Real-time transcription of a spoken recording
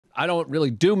I don't really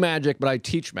do magic, but I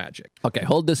teach magic. Okay,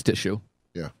 hold this tissue.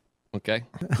 Yeah. Okay.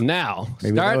 Now,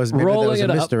 Maybe start that was rolling a it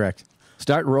up. misdirect.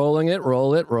 Start rolling it,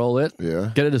 roll it, roll it.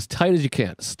 Yeah. Get it as tight as you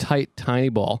can. It's tight, tiny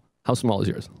ball. How small is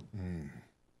yours?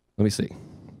 Let me see.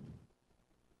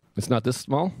 It's not this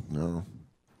small? No.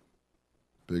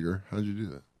 Bigger. How'd you do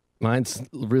that? Mine's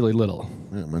really little.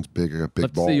 Yeah, mine's big. I got big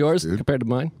Let's balls. see yours dude. compared to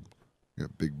mine. I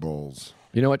got big balls.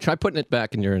 You know what? Try putting it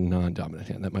back in your non-dominant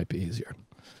hand. That might be easier.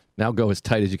 Now go as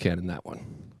tight as you can in that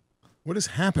one. What is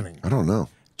happening? I don't know.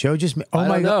 Joe just. I Oh my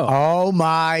don't know. god! Oh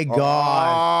my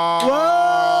god!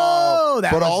 Whoa!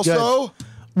 That But was also, good.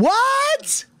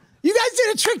 What? You guys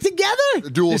did a trick together.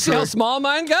 dual You see how trick. small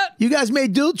mine got? You guys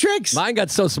made dual tricks. Mine got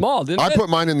so small, didn't I it? put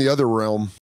mine in the other realm.